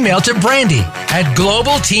 send an email to Brandy at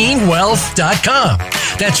globalteenwealth.com.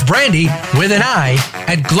 That's Brandy with an I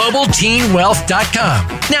at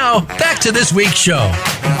globalteenwealth.com. Now, back to this week's show.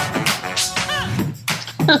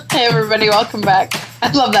 Hey everybody, welcome back.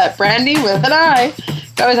 I love that. Brandy with an I.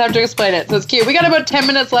 I always have to explain it, so it's cute. We got about 10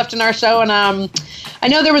 minutes left in our show, and I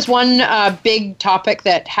know there was one big topic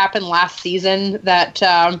that happened last season that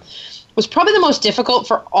was probably the most difficult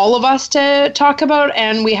for all of us to talk about.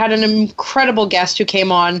 And we had an incredible guest who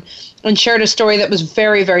came on and shared a story that was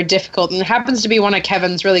very, very difficult. And it happens to be one of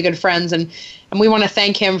Kevin's really good friends. And we want to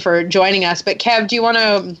thank him for joining us. But Kev, do you want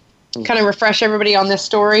to kind of refresh everybody on this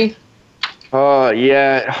story? Oh,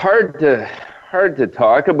 yeah. Hard to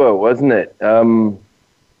talk about, wasn't it? And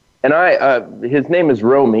his name is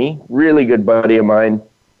Romy, really good buddy of mine.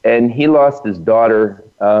 And he lost his daughter.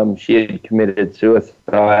 She had committed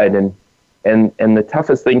suicide, and the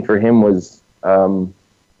toughest thing for him was,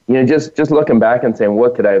 just looking back and saying,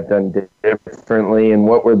 what could I have done differently, and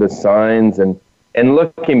what were the signs, and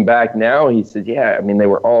looking back now, he said, yeah, I mean, they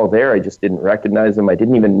were all there. I just didn't recognize them. I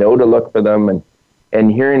didn't even know to look for them,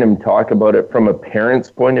 and hearing him talk about it from a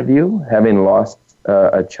parent's point of view, having lost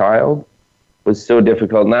a child, was so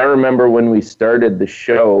difficult. And I remember when we started the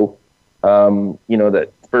show, that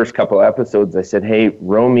first couple episodes, I said, hey,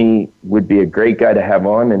 Romy would be a great guy to have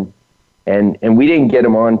on, and we didn't get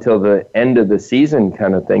him on till the end of the season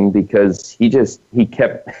kind of thing, because he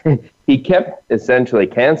kept he kept essentially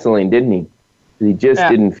canceling, didn't he? He just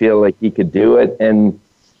didn't feel like he could do it. And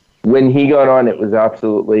when he got on, it was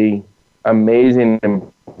absolutely amazing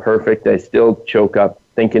and perfect. I still choke up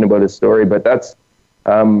thinking about his story, but that's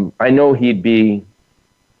I know he'd be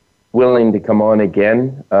willing to come on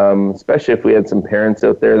again, especially if we had some parents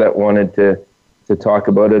out there that wanted to talk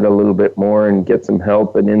about it a little bit more and get some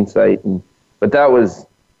help and insight. But that was,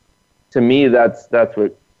 to me, that's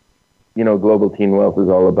what Global Teen Wealth is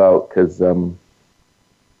all about, because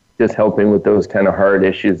just helping with those kind of hard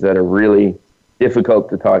issues that are really difficult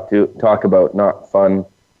to talk about, not fun,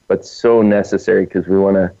 but so necessary, because we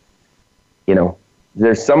want to,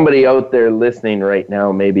 there's somebody out there listening right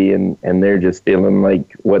now maybe, and they're just feeling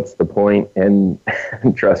like, what's the point? And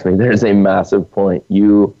trust me, there's a massive point.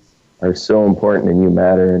 You are so important and you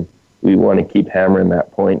matter, and we want to keep hammering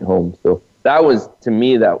that point home. So that was, to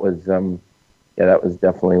me, that was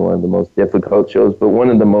definitely one of the most difficult shows, but one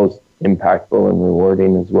of the most impactful and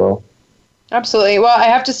rewarding as well. Absolutely. Well, I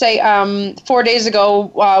have to say, 4 days ago,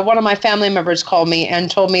 one of my family members called me and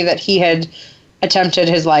told me that he had attempted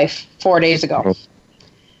his life 4 days ago.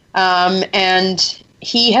 And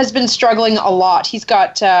he has been struggling a lot. He's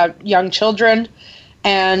got young children,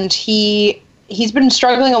 and he's been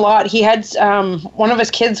struggling a lot. He had one of his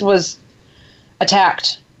kids was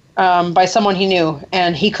attacked by someone he knew,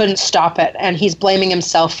 and he couldn't stop it, and he's blaming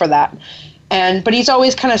himself for that. But he's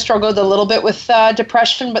always kind of struggled a little bit with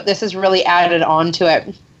depression, but this has really added on to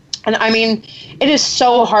it. And I mean, it is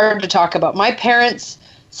so hard to talk about. My parents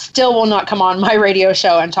still will not come on my radio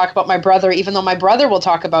show and talk about my brother, even though my brother will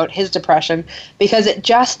talk about his depression, because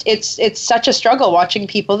it's such a struggle watching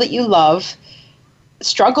people that you love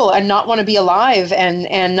struggle and not want to be alive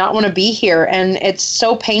and not want to be here. And it's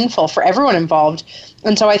so painful for everyone involved.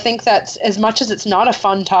 And so I think that as much as it's not a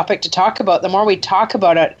fun topic to talk about, the more we talk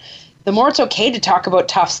about it, the more it's okay to talk about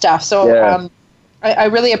tough stuff. So I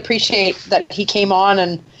really appreciate that he came on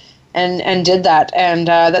and did that. And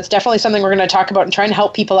that's definitely something we're going to talk about and try and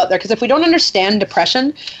help people out there. Because if we don't understand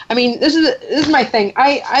depression, I mean, this is my thing.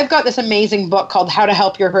 I've got this amazing book called How to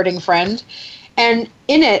Help Your Hurting Friend. And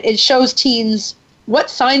in it shows teens what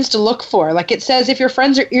signs to look for. Like it says, if your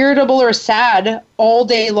friends are irritable or sad all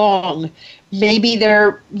day long, maybe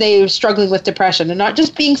they're struggling with depression, and not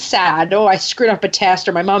just being sad. Oh, I screwed up a test,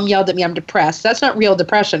 or my mom yelled at me, I'm depressed. That's not real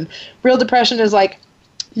depression. Real depression is like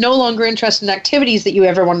no longer interested in activities that you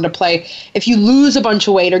ever wanted to play. If you lose a bunch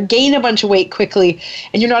of weight or gain a bunch of weight quickly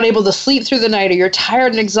and you're not able to sleep through the night, or you're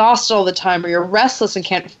tired and exhausted all the time, or you're restless and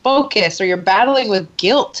can't focus, or you're battling with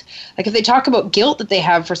guilt. Like if they talk about guilt that they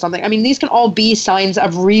have for something, I mean, these can all be signs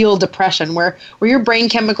of real depression where your brain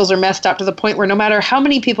chemicals are messed up to the point where no matter how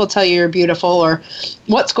many people tell you you're beautiful or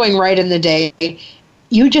what's going right in the day,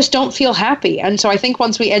 you just don't feel happy. And so I think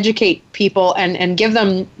once we educate people and give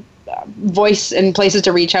them voice and places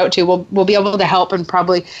to reach out to, we'll be able to help and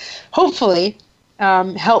probably, hopefully,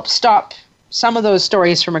 help stop some of those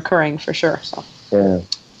stories from occurring for sure. So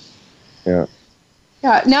yeah.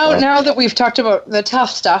 Now that we've talked about the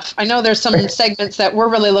tough stuff, I know there's some segments that we're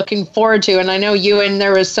really looking forward to, and I know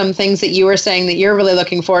there was some things that you were saying that you're really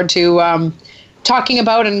looking forward to talking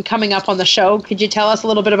about and coming up on the show. Could you tell us a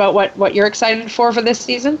little bit about what you're excited for this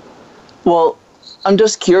season? Well, I'm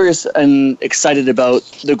just curious and excited about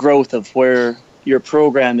the growth of where your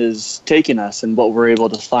program is taking us and what we're able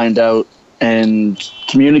to find out and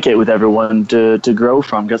communicate with everyone to grow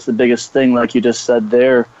from. That's the biggest thing, like you just said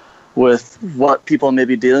there, with what people may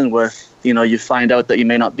be dealing with. You find out that you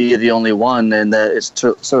may not be the only one, and that it's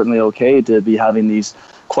certainly okay to be having these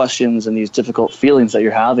questions and these difficult feelings that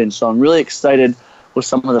you're having. So I'm really excited with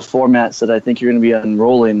some of the formats that I think you're going to be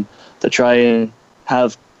unrolling to try and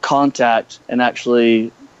have contact and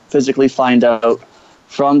actually physically find out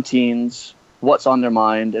from teens what's on their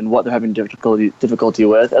mind and what they're having difficulty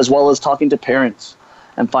with, as well as talking to parents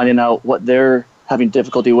and finding out what they're having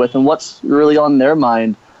difficulty with and what's really on their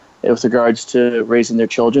mind with regards to raising their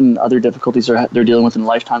children and other difficulties they're dealing with in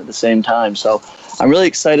lifetime at the same time. So I'm really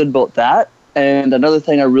excited about that. And another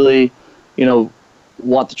thing I really,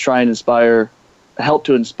 want to try and help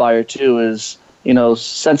to inspire too is,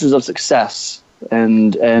 senses of success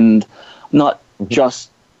and not just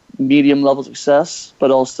medium level success,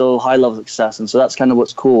 but also high level success. And so that's kind of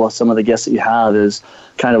what's cool with some of the guests that you have is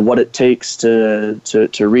kind of what it takes to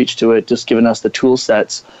reach to it, just giving us the tool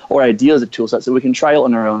sets or ideas of tool sets that we can try out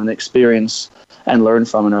on our own and experience and learn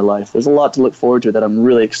from in our life. There's a lot to look forward to that I'm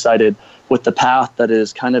really excited with the path that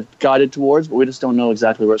is kind of guided towards, but we just don't know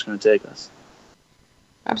exactly where it's going to take us.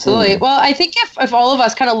 Absolutely. Well, I think if all of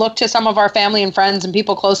us kind of look to some of our family and friends and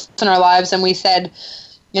people close in our lives and we said,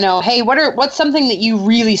 hey, what's something that you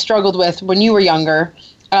really struggled with when you were younger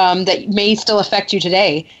that may still affect you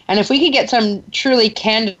today? And if we could get some truly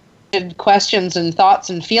candid questions and thoughts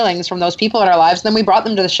and feelings from those people in our lives, then we brought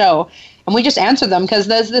them to the show and we just answered them, because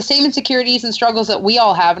there's the same insecurities and struggles that we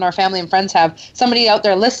all have and our family and friends have. Somebody out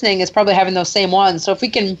there listening is probably having those same ones. So if we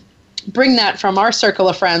can bring that from our circle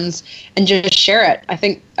of friends and just share it, I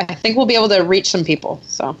think we'll be able to reach some people.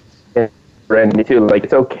 So, yeah, Randy, too. Like,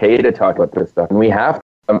 it's okay to talk about this stuff, and we have to.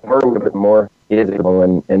 We're a little bit more visible,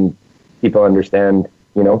 and people understand,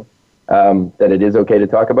 that it is okay to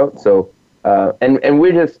talk about. So, and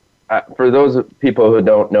we just, for those people who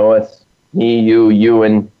don't know us, me, you,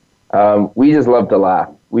 and we just love to laugh.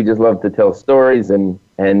 We just love to tell stories and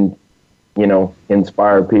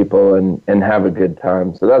inspire people and have a good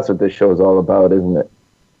time. So that's what this show is all about, isn't it?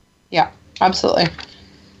 Yeah, absolutely.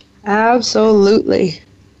 Absolutely.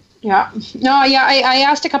 Yeah. No, yeah, I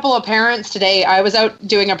asked a couple of parents today. I was out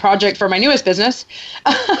doing a project for my newest business.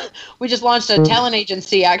 We just launched a talent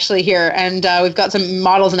agency actually here, and we've got some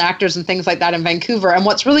models and actors and things like that in Vancouver. And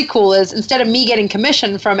what's really cool is instead of me getting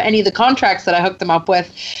commission from any of the contracts that I hooked them up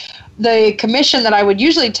with, the commission that I would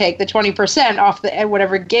usually take, the 20% off the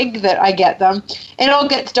whatever gig that I get them, it all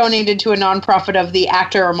gets donated to a nonprofit of the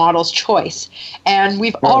actor or model's choice. And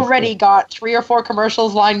we've already got 3 or 4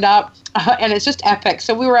 commercials lined up, and it's just epic.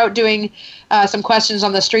 So we were out doing some questions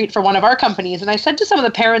on the street for one of our companies, and I said to some of the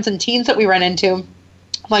parents and teens that we ran into,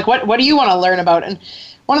 like, what do you want to learn about? And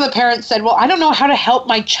one of the parents said, well, I don't know how to help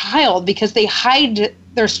my child because they hide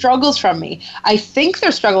their struggles from me. I think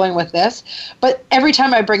they're struggling with this, but every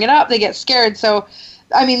time I bring it up, they get scared. So,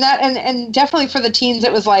 I mean, that, and definitely for the teens,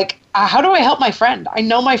 it was like, how do I help my friend? I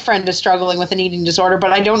know my friend is struggling with an eating disorder,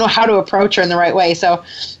 but I don't know how to approach her in the right way. So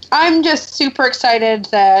I'm just super excited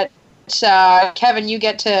that, Kevin, you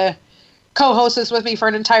get to co-host this with me for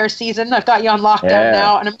an entire season. I've got you on lockdown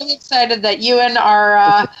now, and I'm really excited that Ewan,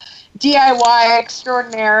 our DIY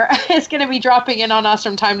extraordinaire, is going to be dropping in on us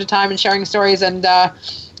from time to time and sharing stories. And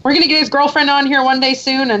we're going to get his girlfriend on here one day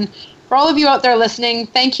soon. And for all of you out there listening,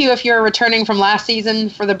 thank you if you're returning from last season.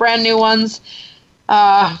 For the brand new ones,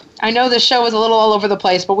 I know this show is a little all over the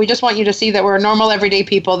place, but we just want you to see that we're normal, everyday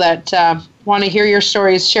people that want to hear your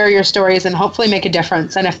stories, share your stories, and hopefully make a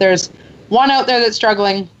difference. And if there's one out there that's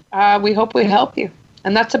struggling, we hope we help you.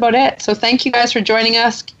 And that's about it. So thank you guys for joining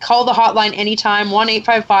us. Call the hotline anytime,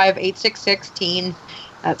 1-855-866-TEEN.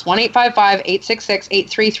 That's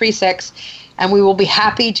 1-855-866-8336. And we will be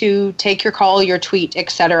happy to take your call, your tweet,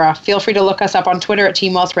 etc. Feel free to look us up on Twitter at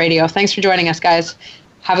Teen Wealth Radio. Thanks for joining us, guys.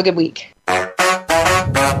 Have a good week.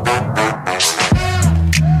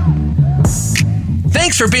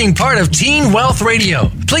 Thanks for being part of Teen Wealth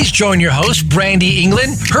Radio. Please join your host, Brandy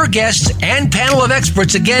England, her guests, and panel of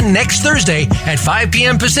experts again next Thursday at 5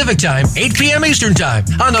 p.m. Pacific Time, 8 p.m. Eastern Time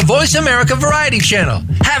on the Voice America Variety Channel.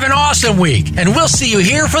 Have an awesome week, and we'll see you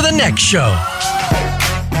here for the next show.